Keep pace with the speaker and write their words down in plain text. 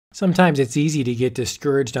Sometimes it's easy to get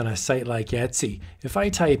discouraged on a site like Etsy. If I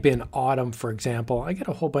type in autumn, for example, I get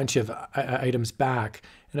a whole bunch of items back.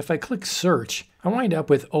 And if I click search, I wind up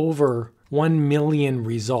with over 1 million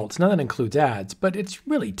results. Now that includes ads, but it's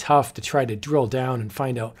really tough to try to drill down and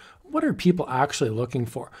find out what are people actually looking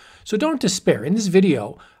for. So don't despair. In this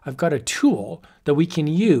video, I've got a tool that we can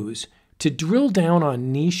use to drill down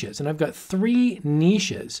on niches. And I've got 3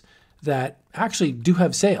 niches that actually do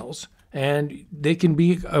have sales, and they can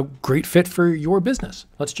be a great fit for your business.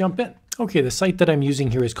 Let's jump in. Okay, the site that I'm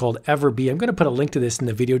using here is called Everbee. I'm going to put a link to this in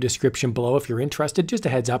the video description below if you're interested. Just a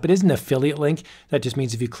heads up, it is an affiliate link. That just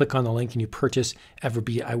means if you click on the link and you purchase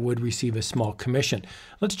Everbee, I would receive a small commission.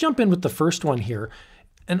 Let's jump in with the first one here.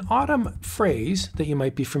 An autumn phrase that you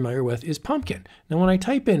might be familiar with is pumpkin. Now, when I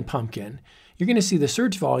type in pumpkin, you're going to see the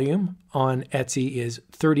search volume on Etsy is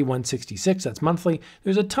 3166. That's monthly.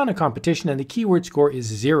 There's a ton of competition and the keyword score is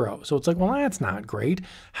 0. So it's like, well, that's not great.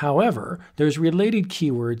 However, there's related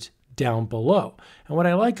keywords down below. And what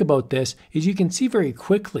I like about this is you can see very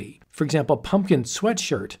quickly, for example, pumpkin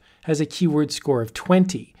sweatshirt has a keyword score of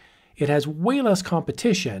 20. It has way less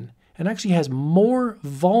competition and actually has more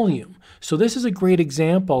volume. So this is a great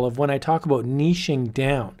example of when I talk about niching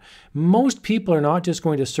down. Most people are not just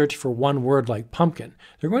going to search for one word like pumpkin.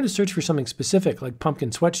 They're going to search for something specific like pumpkin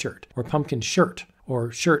sweatshirt or pumpkin shirt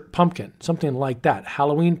or shirt pumpkin, something like that,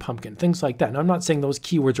 Halloween pumpkin, things like that. Now, I'm not saying those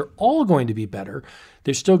keywords are all going to be better.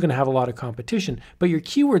 They're still going to have a lot of competition, but your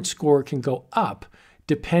keyword score can go up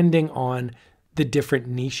depending on the different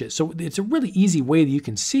niches. So it's a really easy way that you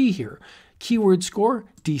can see here. Keyword score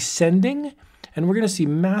descending, and we're going to see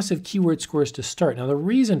massive keyword scores to start. Now, the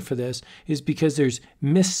reason for this is because there's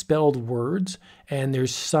misspelled words and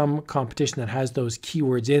there's some competition that has those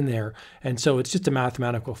keywords in there. And so it's just a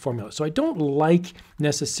mathematical formula. So I don't like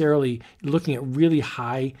necessarily looking at really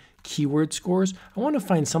high keyword scores. I want to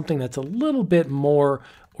find something that's a little bit more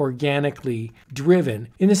organically driven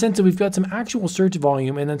in the sense that we've got some actual search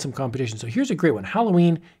volume and then some competition. So here's a great one.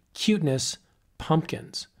 Halloween cuteness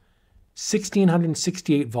pumpkins.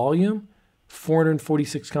 1,668 volume,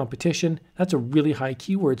 446 competition. That's a really high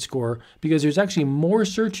keyword score because there's actually more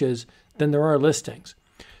searches than there are listings.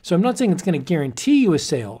 So I'm not saying it's going to guarantee you a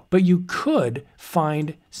sale, but you could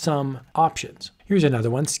find some options. Here's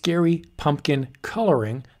another one, scary pumpkin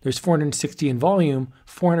coloring. There's 460 in volume,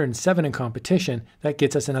 407 in competition. That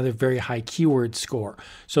gets us another very high keyword score.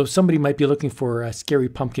 So somebody might be looking for a scary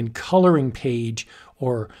pumpkin coloring page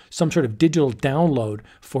or some sort of digital download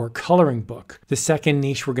for a coloring book. The second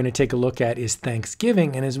niche we're going to take a look at is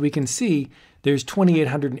Thanksgiving. And as we can see, there's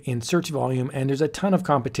 2,800 in search volume and there's a ton of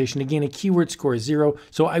competition. Again, a keyword score is 0.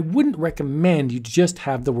 So I wouldn't recommend you just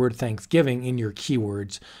have the word Thanksgiving in your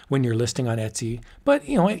keywords when you're listing on Etsy, but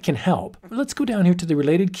it can help. Let's go down here to the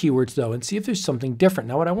related keywords though and see if there's something different.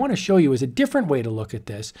 Now, what I want to show you is a different way to look at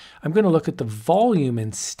this. I'm going to look at the volume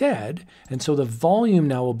instead. And so the volume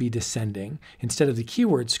now will be descending instead of the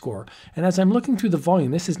keyword score. And as I'm looking through the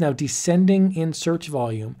volume, this is now descending in search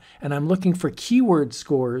volume. And I'm looking for keyword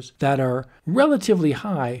scores that are relatively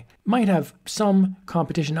high, might have some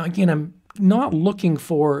competition. Now, again, I'm not looking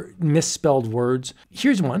for misspelled words.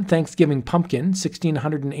 Here's one, Thanksgiving pumpkin,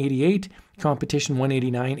 1,688, competition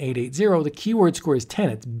 189,880. The keyword score is 10.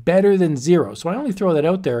 It's better than 0. So I only throw that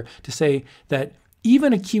out there to say that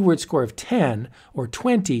even a keyword score of 10 or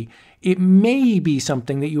 20, it may be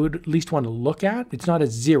something that you would at least want to look at. It's not a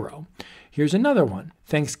 0. Here's another one,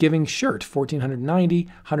 Thanksgiving shirt, 1,490,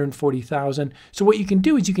 140,000. So what you can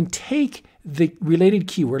do is you can take the related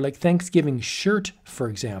keyword like Thanksgiving shirt, for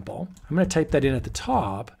example. I'm going to type that in at the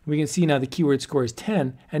top. We can see now the keyword score is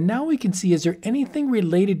 10. And now we can see, is there anything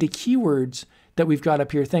related to keywords that we've got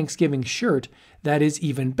up here, Thanksgiving shirt, that is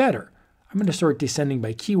even better? I'm going to sort descending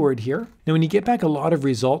by keyword here. Now, when you get back a lot of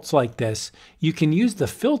results like this, you can use the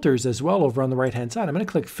filters as well over on the right-hand side. I'm going to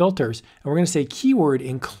click filters, and we're going to say keyword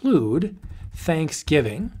include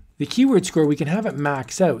Thanksgiving. The keyword score, we can have it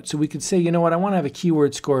max out. So we could say, you know what, I want to have a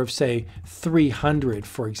keyword score of, say, 300,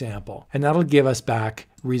 for example. And that'll give us back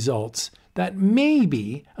results that may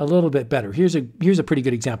be a little bit better. Here's a pretty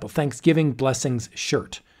good example, Thanksgiving blessings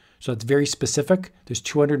shirt. So it's very specific. There's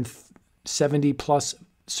 270 plus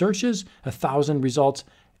searches, 1,000 results,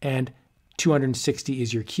 and 260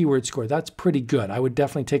 is your keyword score. That's pretty good. I would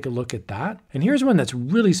definitely take a look at that. And here's one that's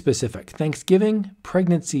really specific. Thanksgiving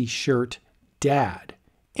pregnancy shirt dad.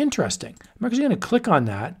 Interesting. I'm actually going to click on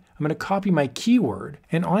that. I'm going to copy my keyword,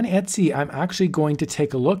 and on Etsy, I'm actually going to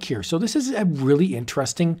take a look here. So this is a really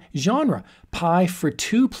interesting genre. Pie for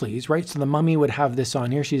 2, please, right? So the mummy would have this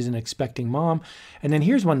on here. She's an expecting mom. And then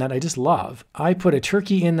here's one that I just love. I put a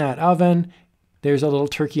turkey in that oven. There's a little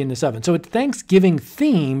turkey in this oven. So it's Thanksgiving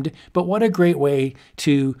themed, but what a great way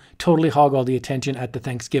to totally hog all the attention at the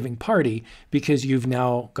Thanksgiving party because you've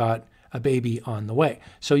now got a baby on the way.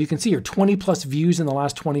 So you can see here 20 plus views in the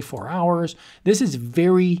last 24 hours. This is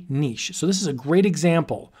very niche. So this is a great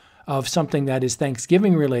example of something that is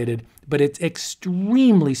Thanksgiving related, but it's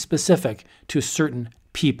extremely specific to certain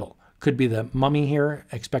people. Could be the mummy here,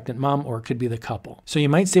 expectant mom, or it could be the couple. So you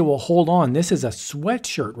might say, well, hold on, this is a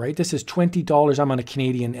sweatshirt, right? This is $20. I'm on a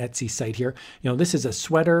Canadian Etsy site here. This is a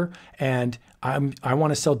sweater and I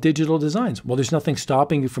want to sell digital designs. Well, there's nothing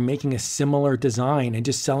stopping you from making a similar design and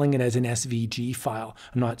just selling it as an SVG file.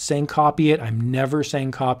 I'm not saying copy it. I'm never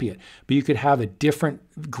saying copy it, but you could have a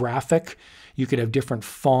different graphic. You could have different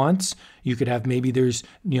fonts. You could have maybe there's,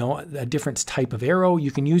 a different type of arrow.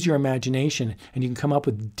 You can use your imagination and you can come up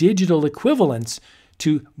with digital equivalents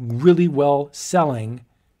to really well selling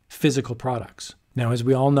physical products. Now, as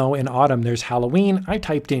we all know, in autumn, there's Halloween. I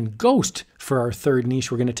typed in ghost for our third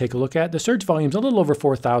niche we're going to take a look at. The search volume is a little over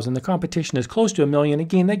 4,000. The competition is close to 1 million.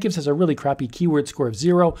 Again, that gives us a really crappy keyword score of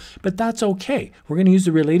 0, but that's okay. We're going to use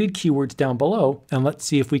the related keywords down below, and let's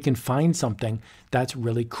see if we can find something that's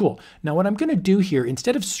really cool. Now, what I'm going to do here,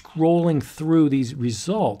 instead of scrolling through these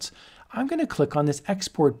results, I'm going to click on this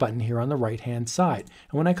export button here on the right-hand side.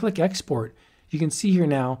 And when I click export, you can see here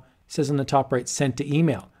now, it says on the top right, sent to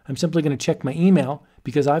email. I'm simply going to check my email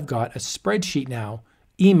because I've got a spreadsheet now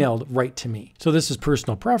emailed right to me. So this is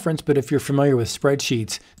personal preference, but if you're familiar with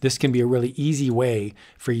spreadsheets, this can be a really easy way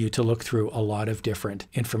for you to look through a lot of different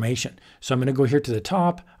information. So I'm going to go here to the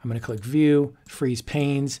top. I'm going to click view, freeze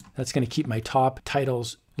panes. That's going to keep my top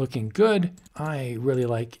titles looking good. I really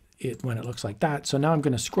like it when it looks like that. So now I'm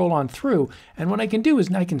going to scroll on through, and what I can do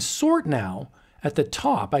is I can sort now at the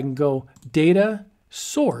top. I can go data,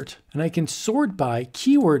 sort, and I can sort by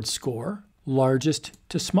keyword score, largest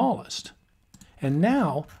to smallest. And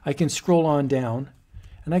now I can scroll on down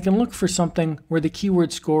and I can look for something where the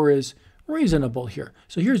keyword score is reasonable here.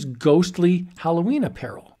 So here's ghostly Halloween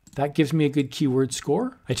apparel. That gives me a good keyword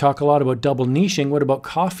score. I talk a lot about double niching. What about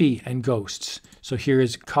coffee and ghosts? So here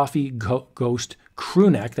is coffee ghost crew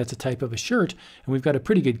neck. That's a type of a shirt. And we've got a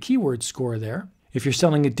pretty good keyword score there. If you're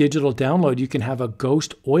selling a digital download, you can have a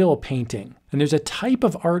ghost oil painting. And there's a type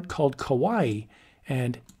of art called kawaii,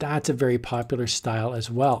 and that's a very popular style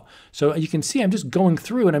as well. So you can see I'm just going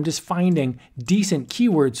through and I'm just finding decent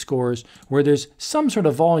keyword scores where there's some sort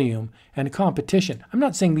of volume and a competition. I'm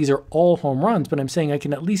not saying these are all home runs, but I'm saying I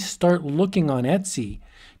can at least start looking on Etsy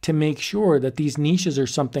to make sure that these niches are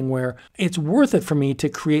something where it's worth it for me to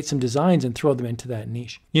create some designs and throw them into that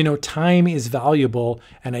niche. Time is valuable,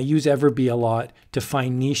 and I use Everbee a lot to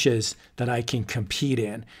find niches that I can compete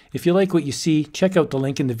in. If you like what you see, check out the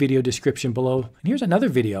link in the video description below. And here's another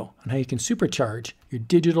video on how you can supercharge your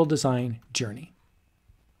digital design journey.